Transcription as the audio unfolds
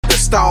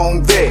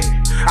stone vet.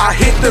 I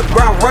hit the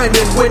ground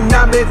running when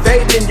I'm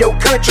invading your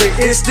country.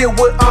 Instill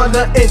with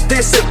honor and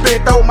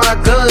discipline. Throw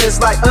my guns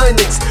like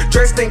onyx,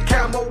 dressed in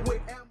camo with.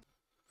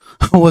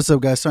 What's up,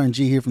 guys? Sergeant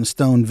G here from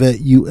Stone Vet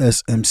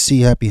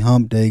USMC. Happy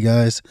Hump Day,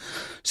 guys.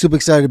 Super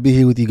excited to be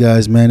here with you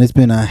guys, man. It's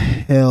been a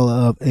hell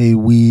of a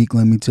week.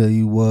 Let me tell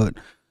you what.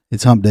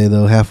 It's Hump Day,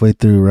 though, halfway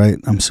through, right?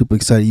 I'm super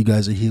excited you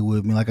guys are here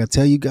with me. Like I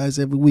tell you guys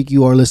every week,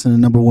 you are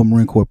listening to #1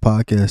 Marine Corps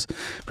podcast.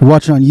 If you're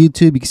watching on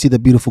YouTube, you can see the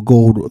beautiful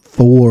gold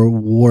Thor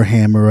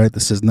Warhammer, right?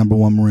 That says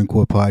 #1 Marine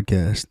Corps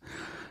podcast.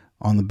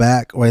 On the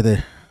back, right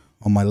there,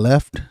 on my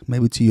left,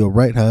 maybe to your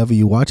right, however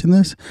you're watching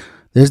this,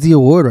 there's the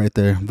award right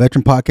there.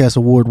 Veteran Podcast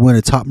Award winner,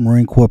 Top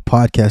Marine Corps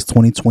Podcast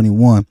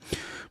 2021.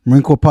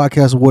 Marine Corps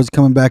Podcast Awards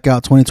coming back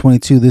out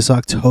 2022 this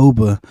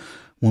October.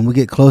 When we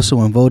get closer,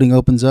 when voting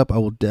opens up, I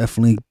will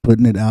definitely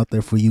putting it out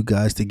there for you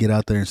guys to get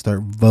out there and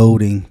start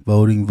voting,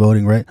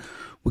 right?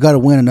 We got to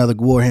win another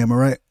Warhammer,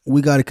 right?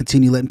 We got to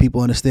continue letting people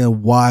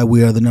understand why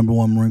we are the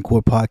 #1 Marine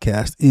Corps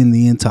podcast in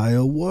the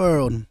entire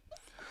world.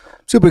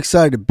 Super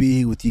excited to be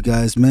here with you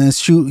guys, man.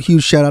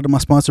 Huge shout out to my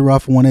sponsor,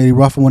 Rafa 180.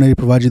 Rafa 180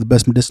 provides you the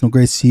best medicinal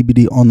grade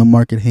CBD on the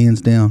market, hands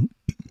down.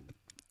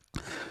 A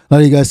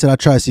lot of you guys said, I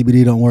tried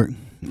CBD, don't work.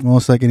 Well,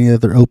 it's like any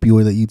other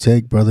opioid that you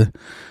take, brother.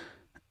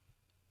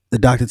 The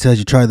doctor tells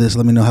you, try this,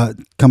 let me know how,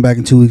 come back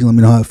in 2 weeks and let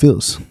me know how it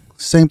feels.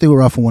 Same thing with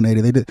Rafa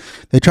 180.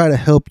 They try to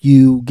help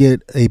you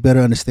get a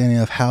better understanding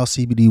of how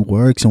CBD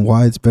works and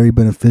why it's very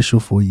beneficial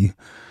for you.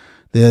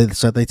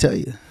 That's what they tell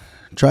you.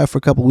 Try it for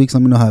a couple of weeks,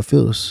 let me know how it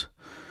feels.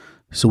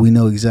 So we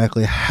know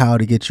exactly how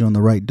to get you on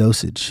the right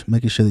dosage,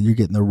 making sure that you're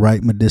getting the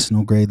right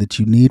medicinal grade that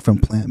you need from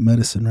plant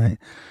medicine, right?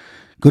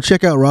 Go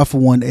check out Rafa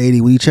 180.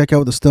 When you check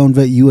out the Stone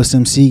Vet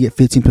USMC, get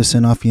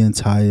 15% off your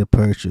entire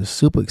purchase.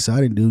 Super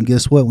exciting, dude. And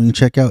guess what? When you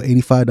check out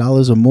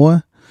 $85 or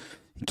more,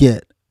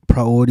 get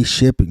priority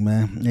shipping,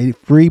 man.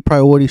 Free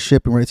priority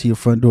shipping right to your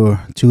front door.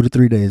 2 to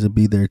 3 days it'll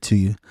be there to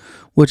you,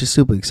 which is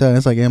super exciting.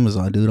 It's like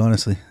Amazon, dude,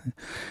 honestly.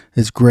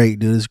 It's great,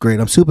 dude. It's great.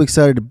 I'm super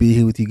excited to be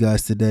here with you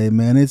guys today,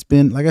 man. It's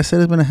been, like I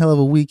said, it's been a hell of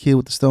a week here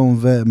with the Stone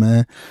Vet,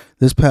 man.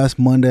 This past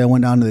Monday, I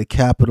went down to the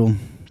Capitol.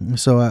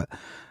 So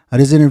I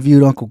just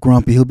interviewed Uncle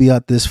Grumpy. He'll be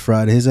out this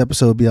Friday. His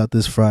episode will be out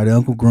this Friday.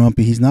 Uncle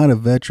Grumpy, he's not a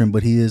veteran,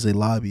 but he is a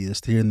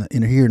lobbyist here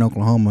in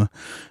Oklahoma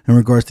in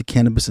regards to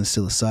cannabis and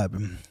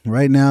psilocybin.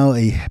 Right now,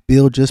 a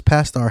bill just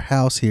passed our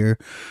house here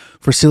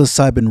for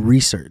psilocybin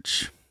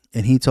research.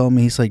 And he told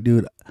me, he's like,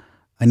 dude,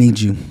 I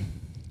need you.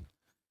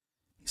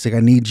 He's like,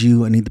 I need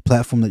you. I need the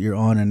platform that you're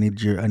on. I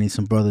need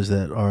some brothers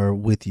that are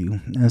with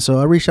you. And so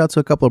I reached out to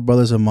a couple of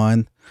brothers of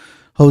mine.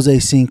 Jose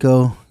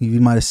Cinco, you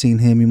might have seen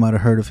him, you might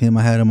have heard of him.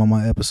 I had him on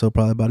my episode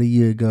probably about a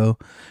year ago.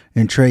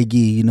 And Trey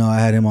Gee, I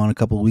had him on a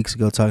couple of weeks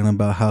ago talking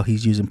about how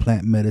he's using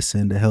plant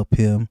medicine to help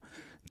him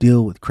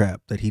deal with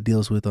crap that he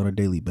deals with on a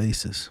daily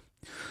basis.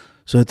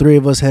 So the three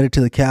of us headed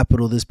to the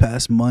Capitol this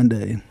past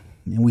Monday,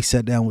 and we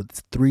sat down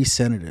with 3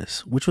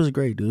 senators, which was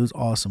great, dude. It was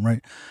awesome,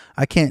 right?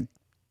 I can't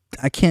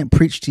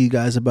preach to you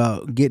guys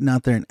about getting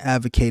out there and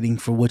advocating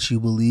for what you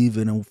believe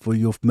in and for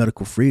your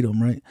medical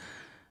freedom, right?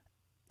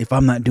 If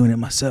I'm not doing it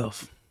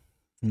myself.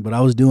 But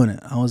I was doing it.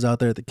 I was out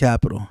there at the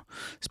Capitol.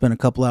 Spent a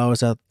couple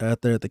hours out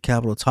there at the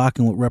Capitol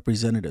talking with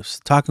representatives,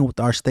 talking with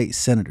our state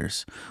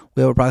senators.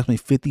 We have approximately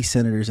 50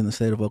 senators in the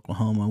state of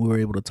Oklahoma. We were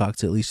able to talk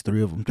to at least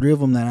 3 of them. 3 of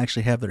them that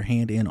actually have their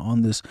hand in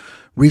on this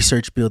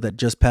research bill that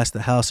just passed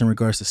the House in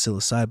regards to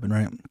psilocybin,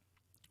 right?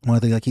 One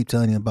thing I keep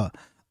telling you about,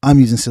 I'm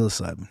using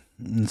psilocybin.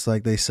 And it's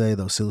like they say,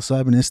 though,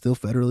 psilocybin is still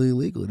federally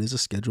illegal. It is a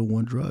Schedule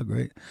I drug,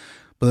 right?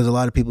 But there's a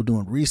lot of people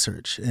doing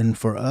research. And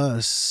for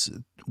us,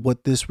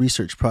 what this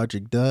research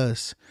project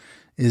does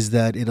is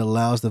that it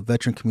allows the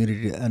veteran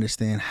community to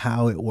understand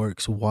how it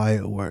works, why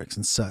it works,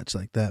 and such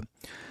like that.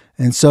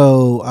 And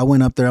so I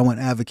went up there, I went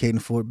advocating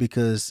for it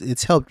because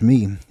it's helped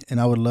me.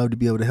 And I would love to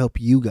be able to help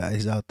you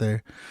guys out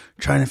there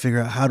trying to figure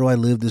out, how do I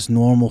live this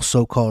normal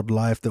so-called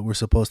life that we're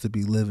supposed to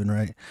be living,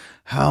 right?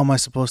 How am I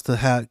supposed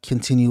to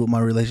continue with my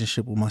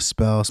relationship with my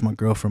spouse, my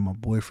girlfriend, my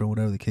boyfriend,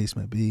 whatever the case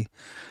may be?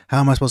 How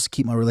am I supposed to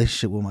keep my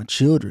relationship with my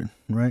children,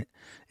 right?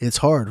 It's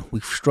hard.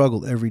 We've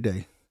struggled every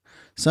day.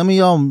 Some of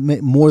y'all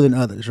more than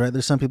others, right?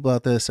 There's some people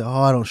out there that say,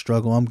 oh, I don't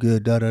struggle, I'm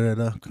good,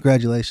 da-da-da-da.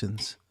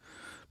 Congratulations.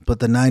 But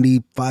the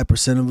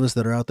 95% of us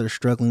that are out there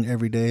struggling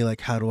every day,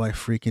 like, how do I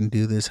freaking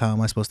do this? How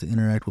am I supposed to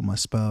interact with my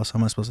spouse? How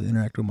am I supposed to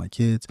interact with my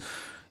kids?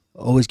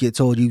 Always get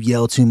told you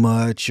yell too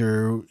much,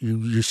 or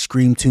you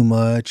scream too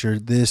much, or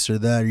this or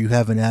that, or you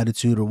have an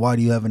attitude, or why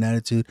do you have an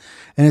attitude?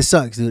 And it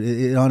sucks, dude.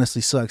 It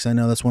honestly sucks. I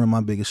know that's one of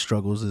my biggest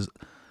struggles, is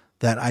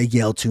that I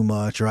yell too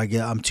much, or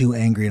I'm too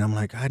angry, and I'm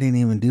like, I didn't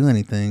even do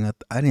anything.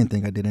 I didn't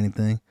think I did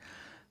anything.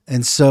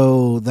 And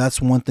so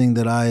that's one thing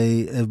that I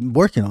am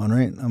working on,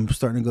 right? I'm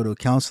starting to go to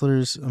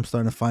counselors. I'm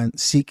starting to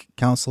seek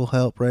counsel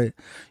help, right?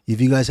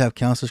 If you guys have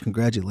counselors,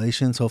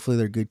 congratulations. Hopefully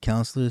they're good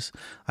counselors.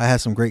 I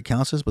had some great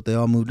counselors, but they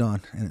all moved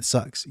on, and it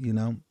sucks,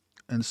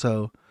 And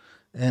so,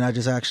 and I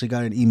just actually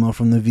got an email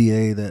from the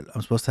VA that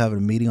I'm supposed to have a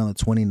meeting on the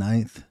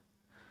 29th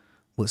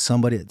with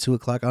somebody at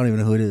 2:00. I don't even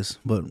know who it is,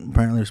 but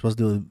apparently we're supposed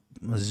to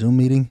do a Zoom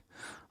meeting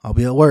I'll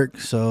be at work,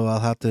 so I'll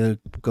have to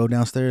go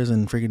downstairs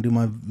and freaking do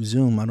my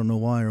Zoom. I don't know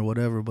why or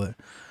whatever, but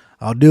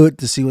I'll do it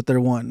to see what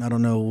they're wanting. I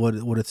don't know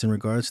what it's in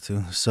regards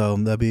to. So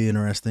that'd be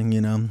interesting.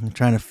 I'm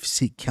trying to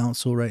seek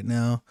counsel right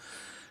now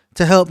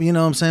to help. You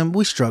know what I'm saying?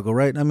 We struggle,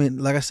 right? I mean,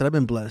 like I said, I've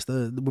been blessed.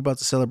 We're about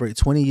to celebrate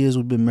 20 years.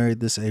 We've been married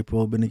this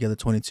April. We've been together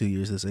 22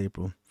 years this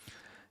April.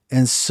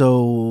 And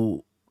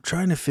so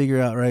trying to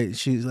figure out, right?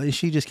 She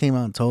just came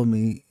out and told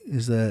me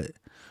is that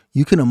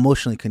you can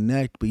emotionally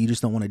connect, but you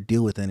just don't want to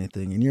deal with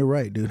anything. And you're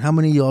right, dude. How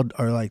many of y'all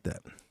are like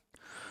that?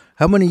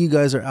 How many of you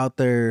guys are out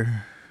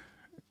there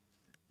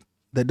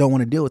that don't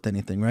want to deal with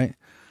anything, right?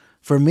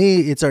 For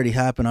me, it's already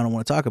happened. I don't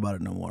want to talk about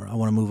it no more. I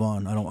want to move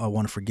on. I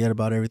want to forget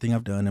about everything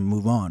I've done and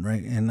move on,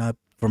 right? And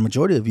for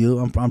majority of you,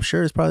 I'm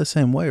sure it's probably the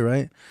same way,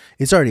 right?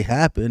 It's already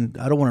happened.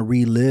 I don't want to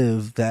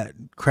relive that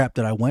crap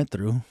that I went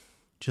through,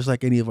 just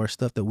like any of our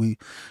stuff that we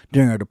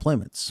during our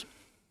deployments.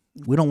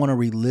 We don't want to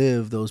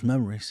relive those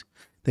memories.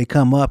 They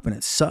come up and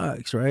it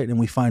sucks, right? And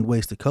we find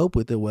ways to cope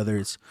with it, whether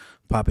it's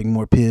popping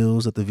more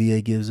pills that the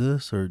VA gives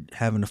us or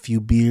having a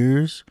few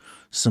beers,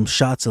 some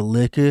shots of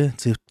liquor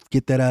to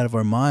get that out of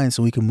our mind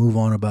so we can move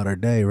on about our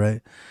day,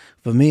 right?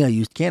 For me, I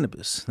used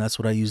cannabis. That's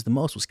what I used the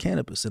most was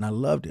cannabis, and I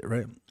loved it,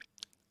 right?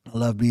 I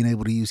love being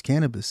able to use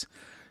cannabis.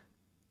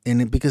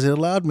 Because it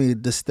allowed me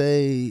to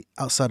stay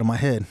outside of my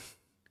head,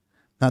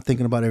 not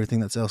thinking about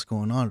everything that's else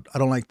going on. I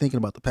don't like thinking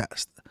about the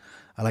past.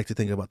 I like to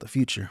think about the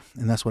future.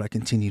 And that's what I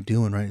continue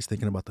doing, right? Is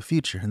thinking about the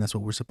future. And that's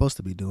what we're supposed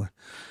to be doing.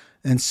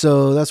 And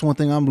so that's one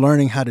thing I'm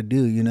learning how to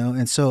do,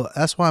 And so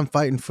that's why I'm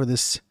fighting for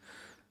this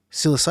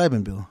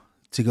psilocybin bill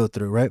to go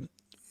through, right?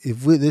 If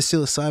this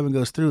psilocybin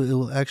goes through, it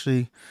will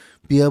actually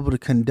be able to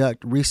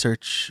conduct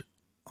research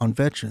on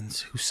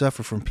veterans who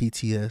suffer from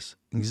PTS,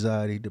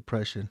 anxiety,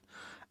 depression,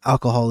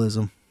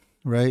 alcoholism,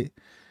 right?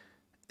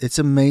 It's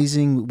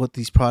amazing what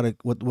this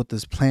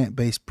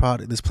plant-based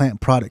product, this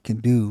plant product can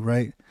do,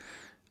 right?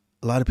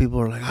 A lot of people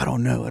are like, I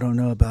don't know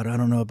about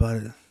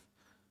it.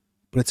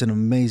 But it's an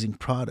amazing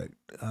product.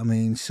 I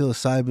mean,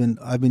 psilocybin,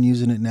 I've been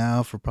using it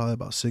now for probably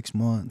about 6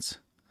 months.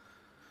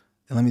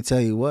 And let me tell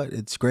you what,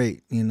 it's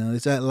great.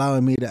 It's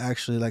allowing me to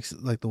actually,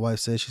 like the wife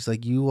said, she's like,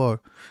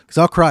 because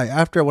I'll cry.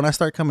 When I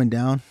start coming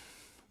down,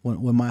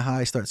 when my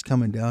high starts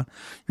coming down,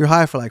 you're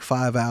high for like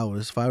 5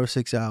 or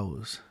 6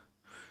 hours.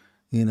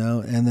 And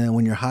then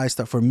when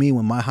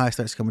when my high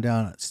starts coming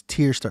down,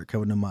 tears start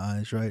coming to my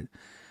eyes, right?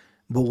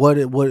 But what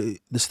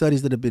the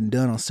studies that have been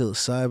done on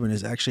psilocybin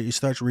is actually it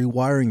starts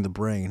rewiring the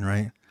brain,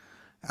 right?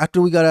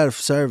 After we got out of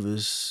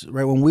service,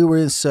 right, when we were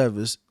in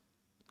service,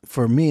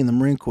 for me in the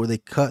Marine Corps, they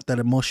cut that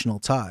emotional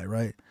tie,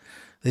 right?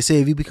 They say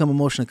if you become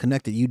emotionally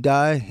connected, you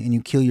die and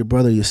you kill your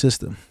brother, your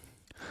sister.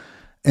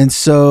 And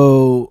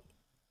so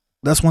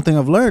that's one thing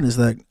I've learned is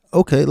that,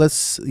 okay, they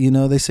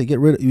say get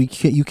rid of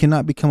you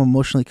cannot become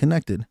emotionally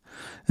connected.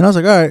 And I was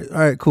like, all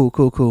right,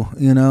 cool.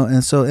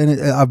 And so,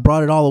 I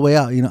brought it all the way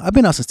out. I've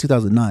been out since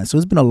 2009, so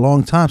it's been a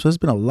long time. So it's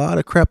been a lot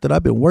of crap that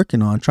I've been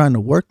working on, trying to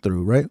work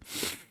through, right?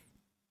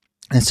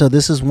 And so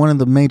this is one of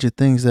the major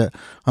things that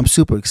I'm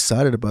super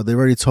excited about. They've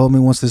already told me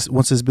once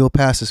this bill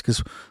passes,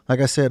 because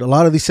like I said, a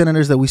lot of these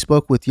senators that we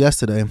spoke with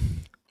yesterday,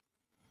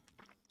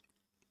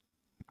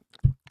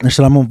 they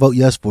said, I'm going to vote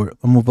yes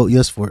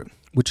for it,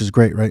 which is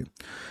great, right?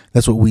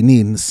 That's what we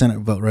need in the Senate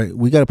vote, right?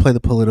 We got to play the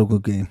political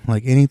game.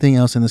 Like anything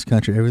else in this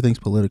country, everything's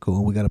political,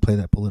 and we got to play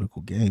that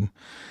political game.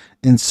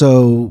 And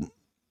so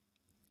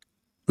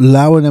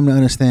allowing them to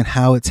understand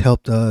how it's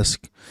helped us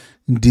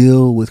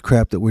deal with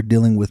crap that we're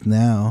dealing with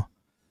now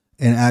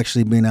and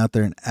actually being out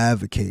there and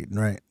advocating,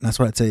 right? That's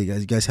what I tell you guys.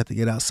 You guys have to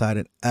get outside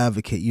and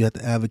advocate. You have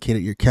to advocate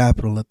at your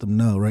capital, let them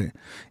know, right?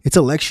 It's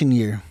election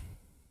year.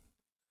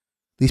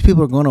 These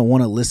people are going to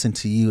want to listen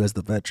to you as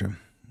the veteran.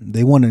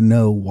 They want to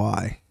know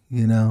why,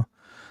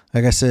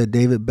 Like I said,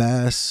 David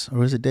Bass,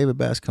 or is it David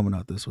Bass coming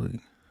out this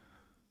week?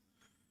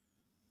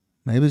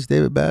 Maybe it's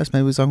David Bass.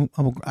 Maybe it's I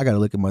got to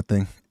look at my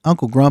thing.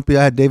 Uncle Grumpy.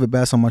 I had David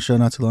Bass on my show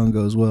not too long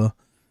ago as well.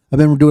 I've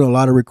been doing a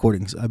lot of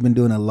recordings.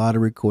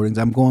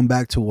 I'm going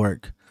back to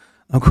work.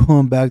 So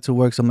I'm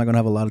not going to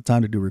have a lot of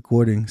time to do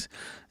recordings.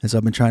 And so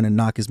I've been trying to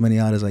knock as many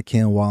out as I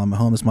can while I'm at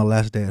home. It's my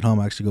last day at home.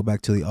 I actually go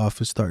back to the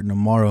office starting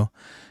tomorrow.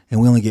 And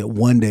we only get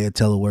one day of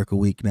telework a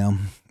week now.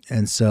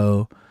 And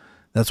so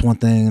that's one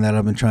thing that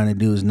I've been trying to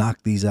do is knock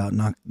these out,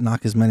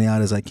 knock as many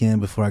out as I can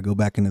before I go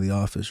back into the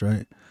office,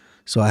 right?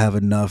 So I have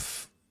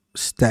enough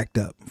stacked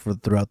up for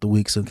throughout the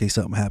week. So in case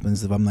something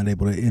happens, if I'm not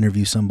able to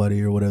interview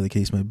somebody or whatever the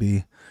case may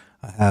be,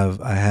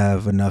 I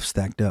have enough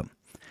stacked up.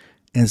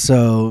 And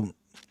so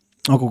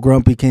Uncle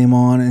Grumpy came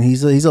on, and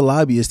he's a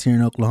lobbyist here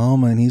in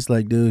Oklahoma, and he's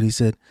like, dude, he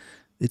said,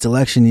 it's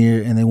election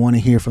year, and they want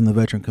to hear from the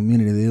veteran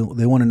community.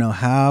 They want to know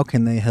how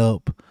can they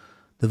help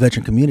the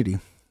veteran community.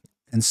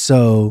 And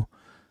so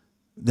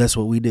that's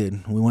what we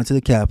did. We went to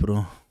the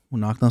Capitol, we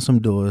knocked on some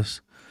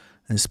doors,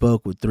 and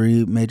spoke with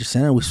 3 major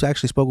senators. We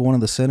actually spoke with one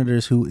of the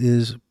senators who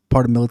is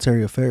part of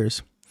military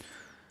affairs.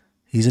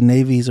 He's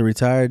a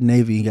retired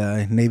Navy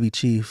guy, Navy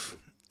chief,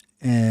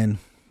 and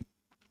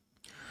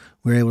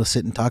we were able to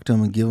sit and talk to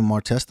him and give him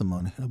our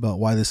testimony about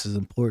why this is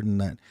important,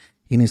 that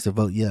he needs to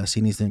vote yes. He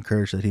needs to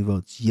encourage that he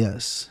votes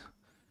yes.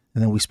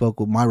 And then we spoke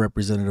with my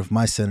representative,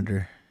 my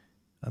senator,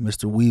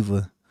 Mr.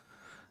 Weaver,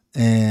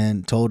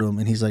 and told him,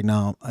 and he's like,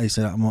 no, I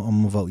said, I'm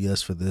gonna vote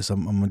yes for this.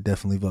 I'm gonna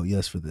definitely vote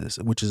yes for this,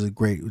 which is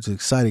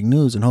exciting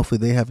news, and hopefully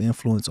they have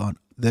influence on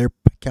their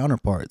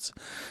counterparts,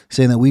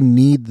 saying that we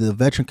need, the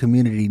veteran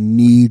community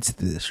needs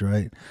this,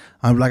 right?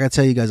 Like I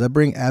tell you guys, I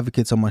bring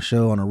advocates on my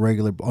show on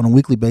a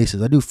weekly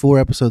basis. I do 4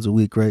 episodes a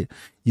week, right?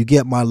 You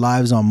get my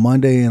lives on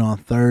Monday and on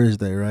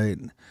Thursday, right?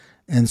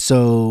 And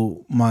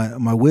so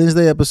my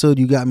Wednesday episode,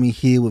 you got me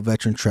here with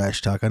Veteran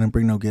Trash Talk. I didn't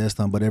bring no guest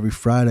on, but every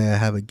Friday I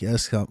have a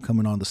guest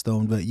coming on the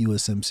Stone Vet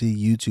USMC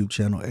YouTube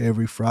channel.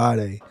 Every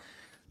Friday,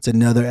 it's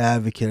another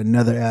advocate,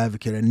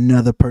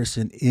 another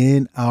person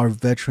in our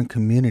veteran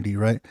community,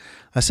 right?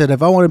 I said,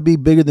 if I want to be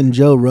bigger than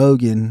Joe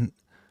Rogan,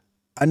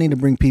 I need to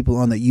bring people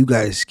on that you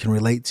guys can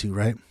relate to,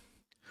 right?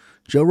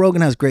 Joe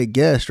Rogan has great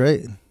guests,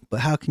 right? But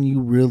how can you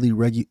really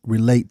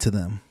relate to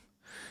them?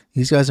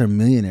 These guys are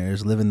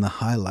millionaires living the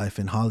high life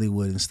in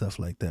Hollywood and stuff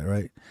like that,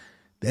 right?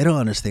 They don't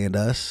understand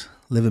us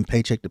living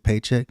paycheck to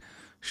paycheck,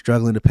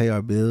 struggling to pay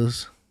our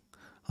bills.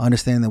 I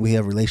understand that we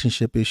have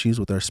relationship issues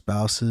with our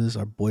spouses,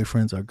 our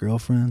boyfriends, our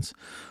girlfriends,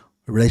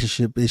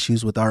 relationship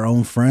issues with our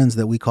own friends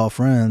that we call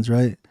friends,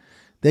 right?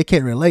 They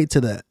can't relate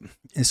to that.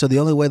 And so the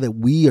only way that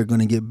we are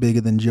going to get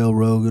bigger than Joe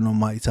Rogan or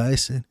Mike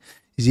Tyson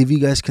is if you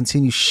guys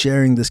continue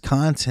sharing this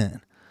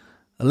content.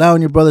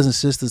 Allowing your brothers and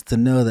sisters to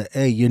know that,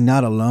 hey, you're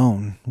not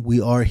alone. We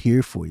are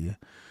here for you.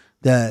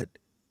 That,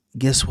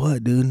 guess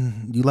what,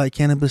 dude? You like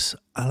cannabis?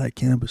 I like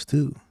cannabis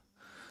too.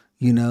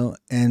 You know,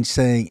 and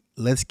saying,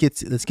 let's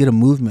get a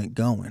movement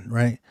going,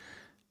 right?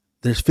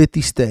 There's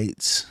 50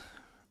 states.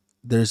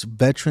 There's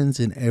veterans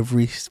in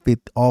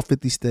all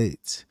 50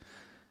 states.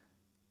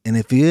 And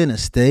if you're in a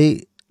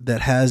state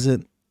that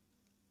hasn't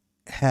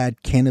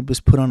had cannabis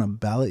put on a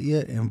ballot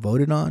yet and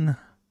voted on,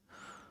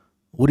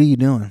 what are you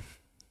doing?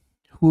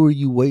 Who are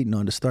you waiting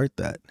on to start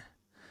that?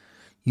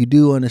 You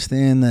do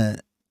understand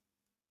that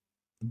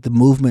the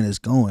movement is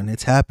going.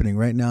 It's happening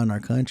right now in our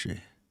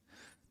country.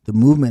 The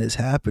movement is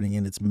happening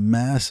and it's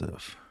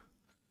massive.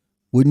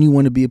 Wouldn't you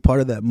want to be a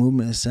part of that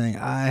movement and saying,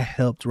 I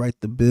helped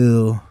write the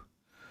bill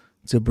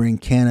to bring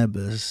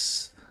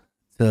cannabis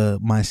to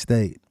my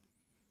state?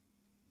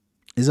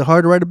 Is it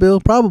hard to write a bill?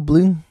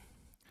 Probably.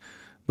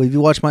 But if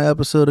you watch my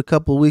episode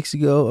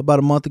about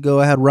a month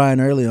ago, I had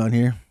Ryan Early on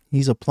here.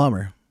 He's a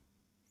plumber.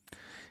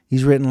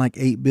 He's written like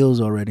 8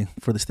 bills already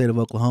for the state of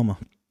Oklahoma.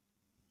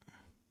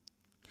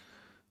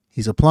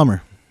 He's a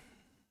plumber.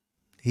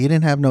 He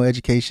didn't have no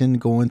education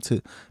going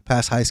to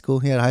past high school.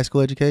 He had a high school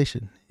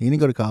education. He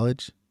didn't go to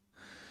college.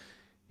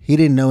 He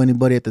didn't know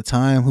anybody at the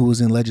time who was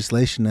in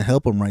legislation to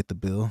help him write the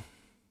bill.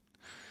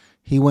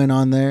 He went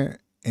on there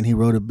and he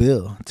wrote a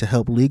bill to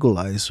help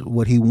legalize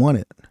what he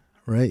wanted,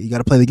 right? You got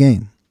to play the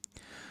game.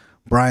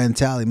 Brian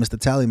Talley, Mr.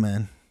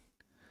 Tallyman,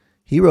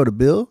 he wrote a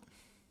bill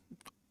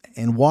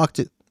and walked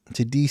it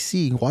to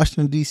D.C.,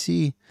 Washington,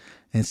 D.C.,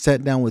 and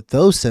sat down with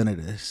those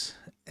senators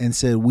and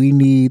said, we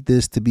need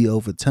this to be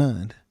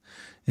overturned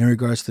in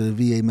regards to the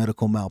VA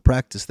medical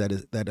malpractice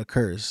that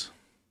occurs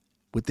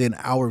within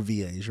our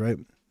VAs, right?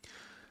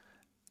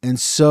 And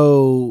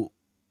so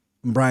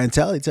Brian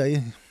Talley tell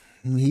you,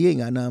 he ain't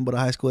got nothing but a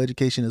high school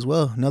education as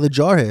well. Another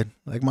jarhead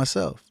like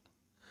myself.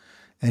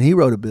 And he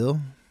wrote a bill.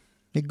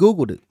 He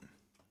Googled it.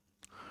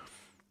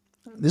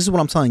 This is what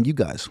I'm telling you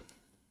guys.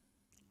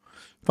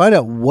 Find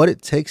out what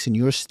it takes in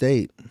your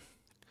state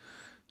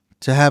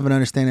to have an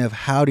understanding of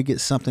how to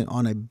get something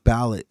on a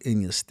ballot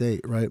in your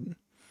state, right?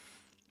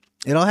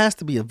 It all has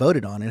to be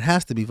voted on. It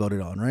has to be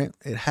voted on, right?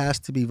 It has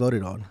to be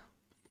voted on.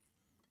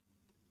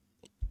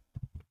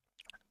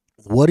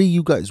 What are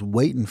you guys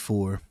waiting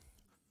for?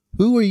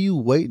 Who are you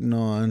waiting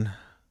on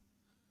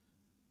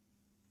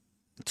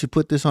to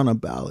put this on a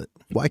ballot?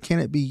 Why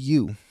can't it be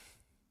you?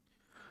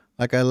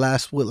 Like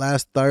last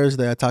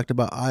Thursday, I talked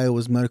about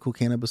Iowa's medical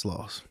cannabis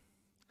laws.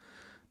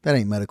 That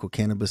ain't medical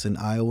cannabis in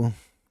Iowa.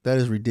 That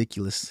is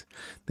ridiculous.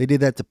 They did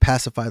that to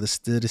pacify the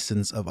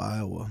citizens of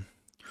Iowa.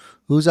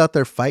 Who's out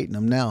there fighting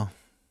them now?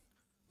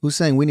 Who's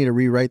saying we need to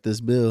rewrite this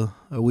bill,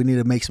 or we need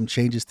to make some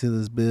changes to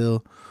this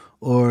bill,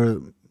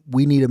 or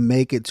we need to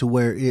make it to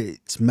where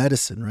it's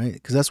medicine, right?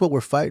 Because that's what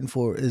we're fighting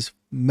for, is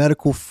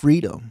medical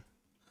freedom.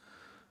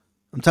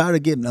 I'm tired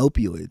of getting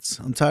opioids.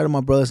 I'm tired of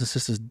my brothers and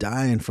sisters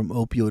dying from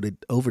opioid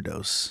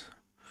overdose,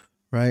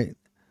 right?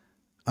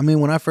 I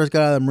mean, when I first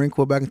got out of the Marine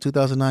Corps back in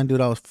 2009,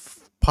 dude, I was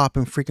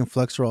popping freaking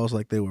Flexerols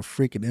like they were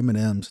freaking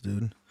M&Ms,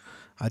 dude.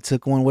 I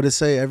took one, what did it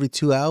say, every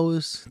 2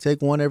 hours?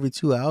 Take one every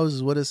 2 hours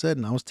is what it said,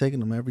 and I was taking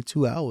them every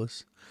 2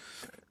 hours.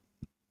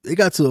 It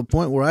got to a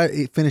point where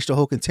I finished a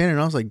whole container, and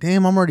I was like,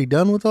 damn, I'm already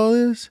done with all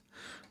this?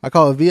 I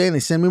call a VA, and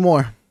they send me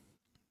more.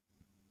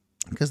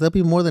 Because they'll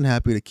be more than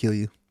happy to kill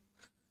you.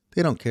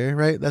 They don't care,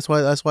 right? That's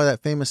why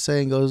that famous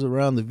saying goes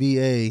around the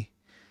VA,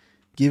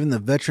 giving the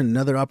veteran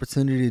another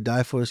opportunity to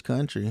die for his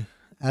country.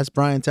 Ask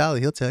Brian Talley,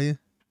 he'll tell you.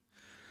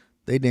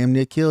 They damn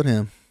near killed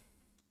him.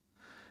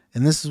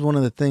 And this is one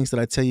of the things that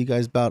I tell you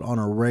guys about on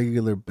a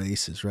regular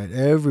basis, right?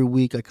 Every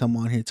week I come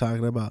on here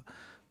talking about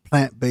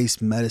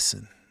plant-based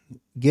medicine,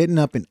 getting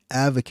up and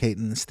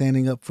advocating and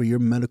standing up for your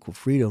medical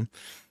freedom,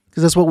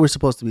 because that's what we're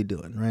supposed to be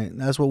doing, right?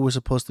 That's what we're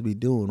supposed to be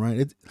doing,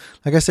 right?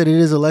 Like I said, it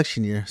is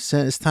election year.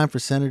 It's time for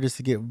senators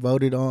to get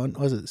voted on.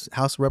 What is it?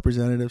 House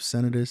Representatives,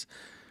 senators.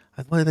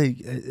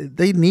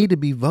 They need to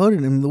be voted.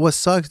 And what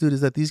sucks, dude,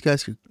 is that these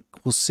guys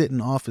will sit in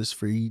office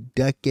for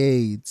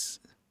decades,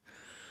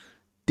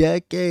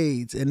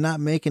 and not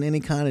making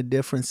any kind of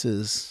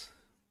differences,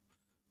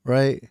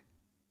 right?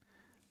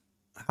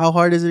 How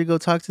hard is it to go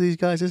talk to these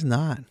guys? It's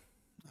not.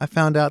 I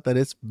found out that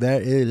it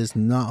is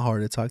not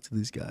hard to talk to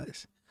these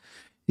guys.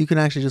 You can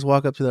actually just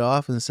walk up to their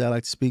office and say, I'd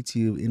like to speak to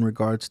you in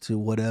regards to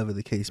whatever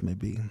the case may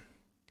be.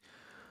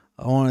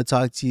 I want to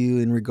talk to you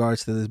in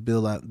regards to this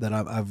bill that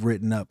I've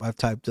written up, I've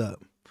typed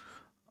up,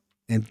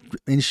 and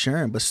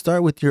ensuring. But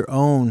start with your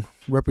own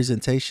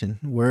representation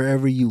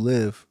wherever you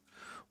live,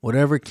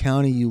 whatever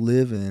county you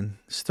live in.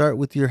 Start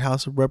with your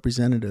House of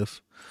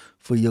Representative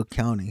for your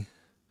county.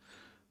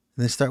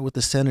 And then start with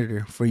the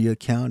senator for your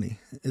county.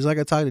 It's like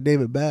I talked to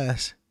David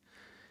Bass.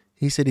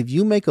 He said, if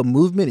you make a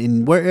movement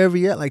in wherever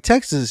you're at, like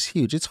Texas is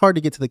huge. It's hard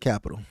to get to the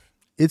Capitol.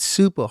 It's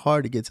super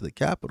hard to get to the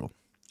Capitol.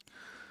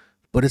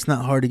 But it's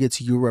not hard to get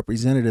to your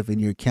representative in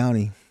your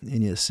county,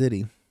 in your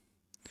city.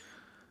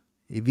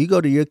 If you go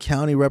to your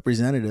county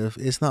representative,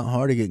 it's not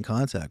hard to get in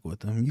contact with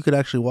them. You could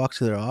actually walk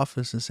to their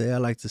office and say, I'd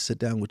like to sit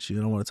down with you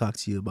and I want to talk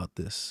to you about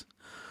this.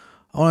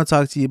 I want to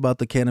talk to you about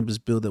the cannabis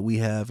bill that we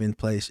have in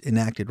place,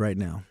 enacted right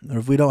now. Or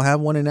if we don't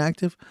have one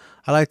inactive,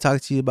 I'd like to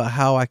talk to you about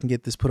how I can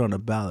get this put on a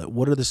ballot.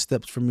 What are the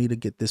steps for me to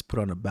get this put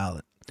on a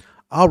ballot?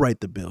 I'll write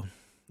the bill,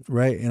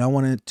 right? And I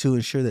want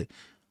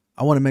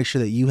to make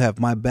sure that you have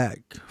my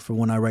back for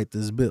when I write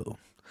this bill,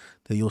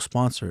 that you'll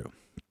sponsor it.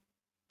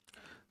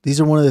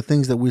 These are one of the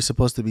things that we're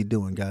supposed to be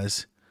doing,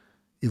 guys.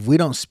 If we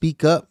don't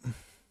speak up,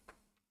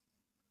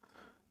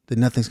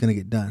 then nothing's going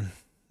to get done.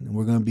 And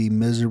we're going to be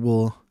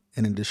miserable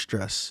and in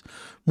distress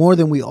more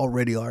than we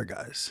already are,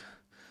 guys.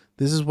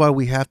 This is why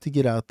we have to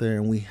get out there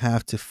and we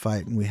have to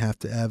fight and we have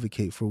to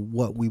advocate for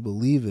what we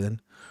believe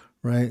in,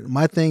 right?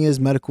 My thing is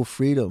medical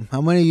freedom.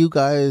 How many of you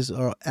guys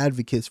are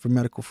advocates for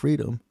medical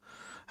freedom?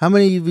 How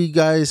many of you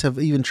guys have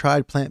even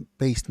tried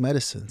plant-based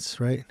medicines,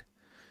 right?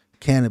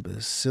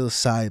 Cannabis,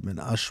 psilocybin,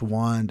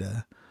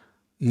 ashwagandha.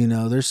 You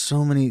know, there's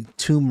so many,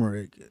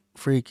 turmeric,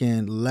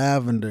 freaking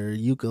lavender,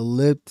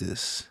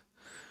 eucalyptus.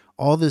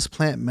 All this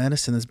plant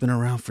medicine has been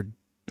around for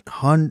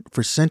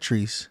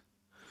centuries.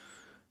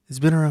 It's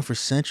been around for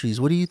centuries.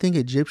 What do you think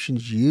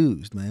Egyptians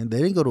used, man? They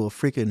didn't go to a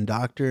freaking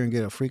doctor and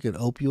get a freaking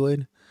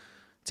opioid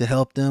to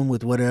help them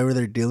with whatever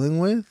they're dealing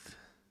with.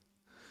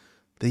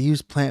 They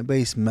used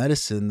plant-based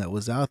medicine that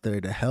was out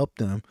there to help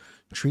them,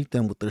 treat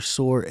them with their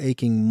sore,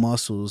 aching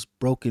muscles,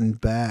 broken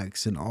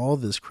backs, and all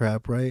this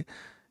crap, right?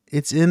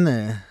 It's in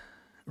there,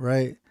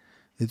 right?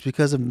 It's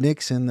because of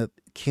Nixon that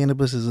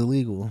cannabis is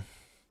illegal.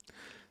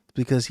 It's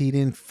because he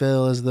didn't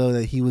feel as though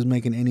that he was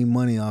making any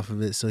money off of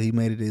it, so he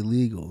made it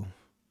illegal.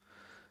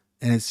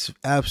 And it's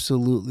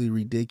absolutely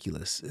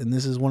ridiculous. And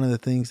this is one of the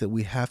things that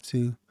we have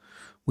to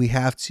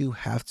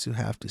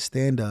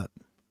stand up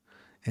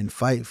and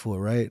fight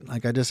for, right?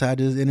 Like I just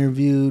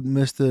interviewed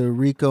Mr.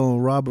 Rico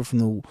and Robert from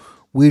the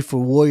Weed for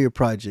Warrior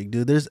Project,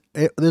 dude. There's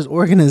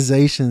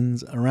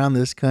organizations around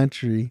this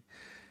country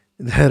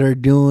that are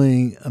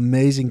doing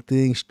amazing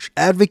things,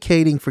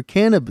 advocating for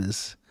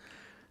cannabis,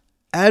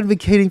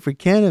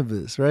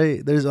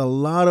 right? There's a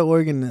lot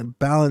of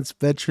Balance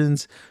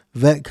Veterans,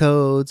 Vet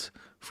Codes,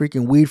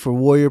 freaking Weed for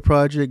Warrior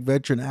Project,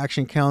 Veteran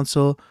Action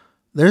Council.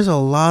 There's a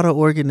lot of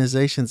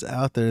organizations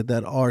out there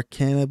that are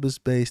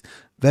cannabis-based,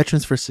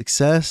 Veterans for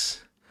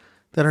Success,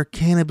 that are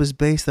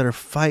cannabis-based, that are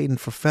fighting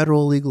for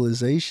federal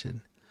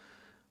legalization.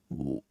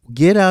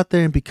 Get out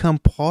there and become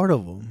part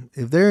of them.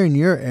 If they're in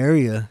your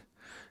area,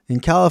 in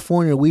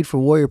California, Weed for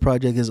Warrior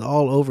Project is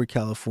all over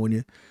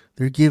California.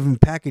 They're giving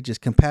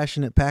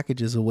compassionate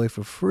packages away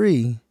for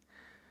free.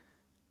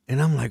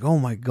 And I'm like, oh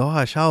my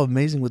gosh, how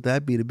amazing would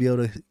that be to be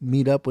able to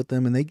meet up with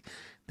them and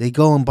they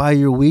go and buy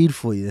your weed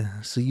for you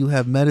so you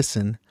have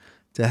medicine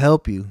to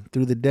help you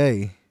through the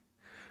day,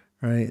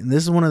 right? And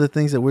this is one of the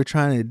things that we're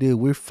trying to do.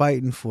 We're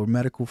fighting for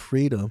medical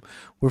freedom.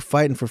 We're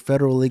fighting for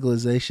federal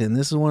legalization.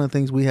 This is one of the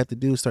things we have to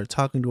do, start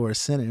talking to our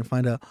Senate and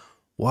find out,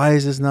 why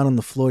is this not on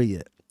the floor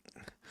yet?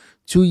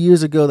 2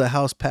 years ago, the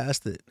House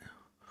passed it.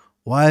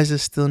 Why is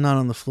this still not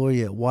on the floor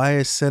yet? Why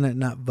is Senate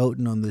not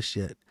voting on this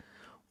yet?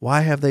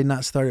 Why have they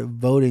not started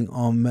voting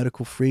on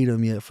medical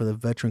freedom yet for the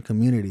veteran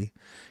community?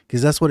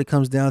 Because that's what it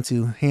comes down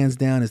to, hands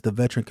down, is the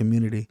veteran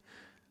community.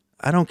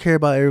 I don't care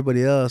about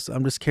everybody else.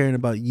 I'm just caring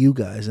about you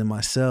guys and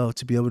myself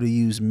to be able to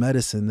use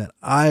medicine that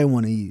I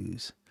want to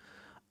use.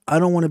 I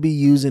don't want to be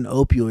using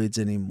opioids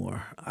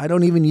anymore. I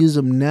don't even use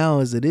them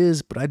now as it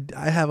is, but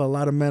I have a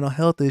lot of mental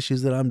health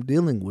issues that I'm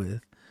dealing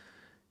with,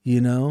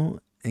 you know?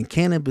 And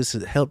cannabis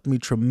has helped me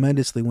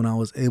tremendously when I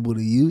was able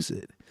to use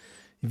it.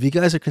 If you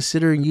guys are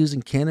considering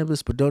using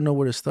cannabis but don't know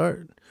where to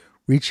start,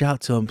 reach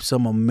out to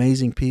some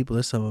amazing people.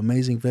 There's some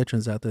amazing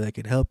veterans out there that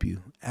can help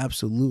you.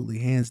 Absolutely,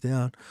 hands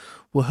down.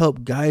 Will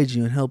help guide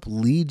you and help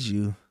lead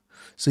you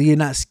So you're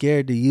not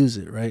scared to use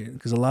it, right?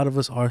 Because a lot of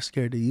us are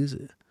scared to use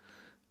it.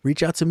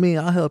 Reach out to me.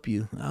 I'll help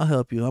you.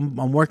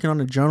 I'm working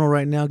on a journal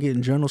right now,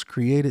 getting journals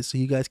created so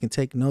you guys can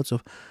take notes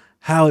of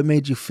how it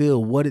made you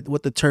feel, what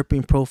the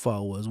terpene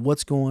profile was,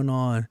 what's going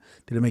on.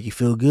 Did it make you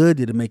feel good?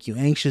 Did it make you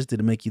anxious? Did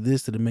it make you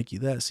this? Did it make you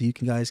that? So you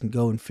guys can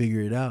go and figure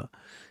it out.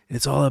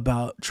 It's all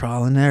about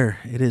trial and error.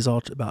 It is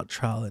all about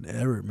trial and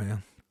error,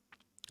 man.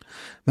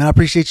 Man, I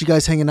appreciate you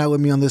guys hanging out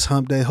with me on this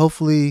hump day.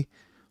 Hopefully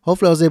I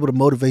was able to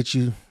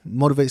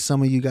motivate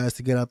some of you guys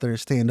to get out there and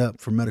stand up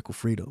for medical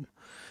freedom.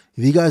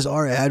 If you guys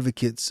are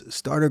advocates,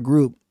 start a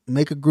group,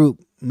 make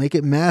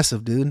it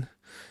massive, dude.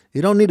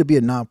 You don't need to be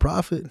a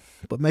nonprofit,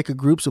 but make a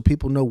group so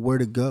people know where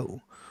to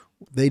go.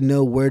 They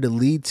know where to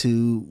lead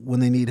to when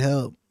they need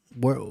help.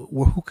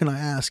 Who can I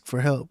ask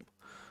for help?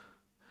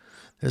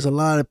 There's a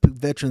lot of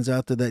veterans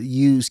out there that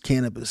use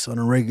cannabis on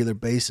a regular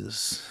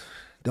basis.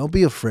 Don't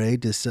be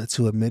afraid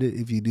to admit it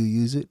if you do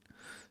use it.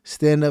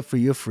 Stand up for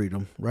your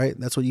freedom, right?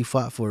 That's what you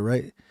fought for,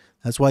 right?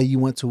 That's why you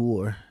went to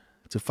war,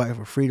 to fight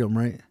for freedom,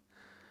 right?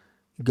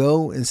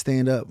 Go and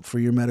stand up for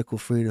your medical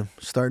freedom.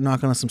 Start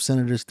knocking on some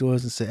senators'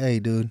 doors and say,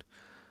 hey, dude,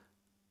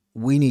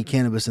 we need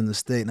cannabis in the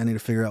state, and I need to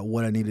figure out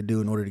what I need to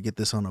do in order to get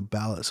this on a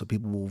ballot so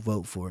people will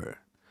vote for it.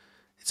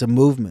 It's a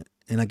movement,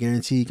 and I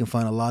guarantee you can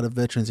find a lot of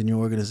veterans in your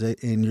organization,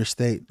 in your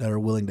state, that are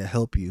willing to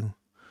help you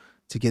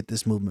to get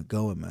this movement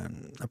going,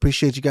 man. I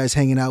appreciate you guys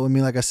hanging out with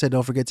me. Like I said,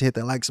 don't forget to hit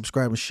that like,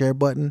 subscribe, and share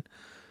button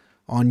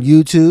on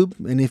YouTube.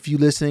 And if you're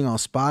listening on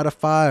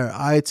Spotify or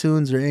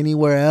iTunes or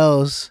anywhere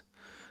else,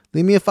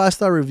 leave me a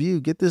 5-star review.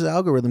 Get this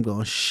algorithm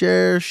going.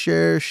 Share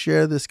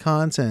this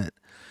content.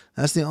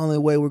 That's the only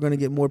way we're going to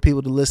get more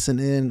people to listen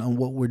in on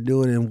what we're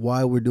doing and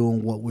why we're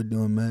doing what we're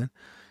doing, man.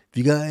 If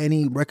you got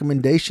any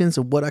recommendations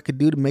of what I could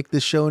do to make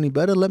this show any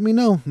better, let me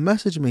know.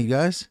 Message me,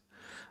 guys.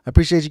 I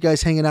appreciate you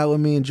guys hanging out with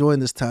me, enjoying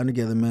this time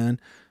together, man.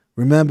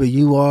 Remember,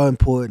 you are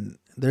important.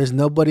 There's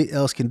nobody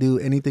else can do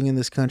anything in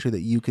this country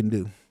that you can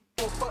do.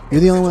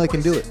 You're the only one that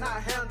can do it.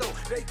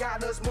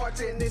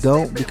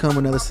 Don't become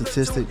another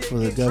statistic for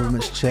the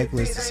government's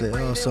checklist to say,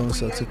 oh,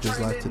 so-and-so took his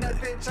life today.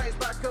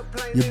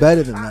 You're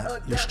better than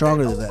that. You're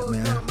stronger than that,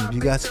 man. If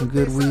you got some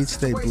good weed,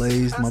 stay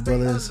blazed, my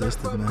brother and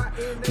sister, man.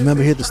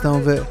 Remember, here at the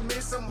Stone Vet,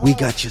 we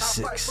got your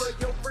 6.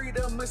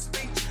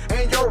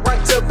 And your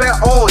right to bear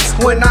arms.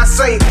 When I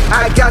say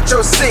I got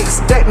your 6,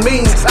 that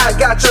means I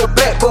got your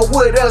back. But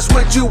what else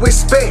would you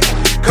expect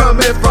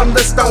coming from the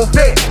Stone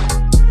Vet?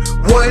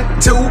 1,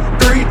 2,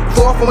 3,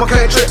 4 from my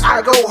country,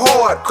 I go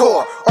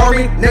hardcore.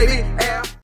 Army, Navy,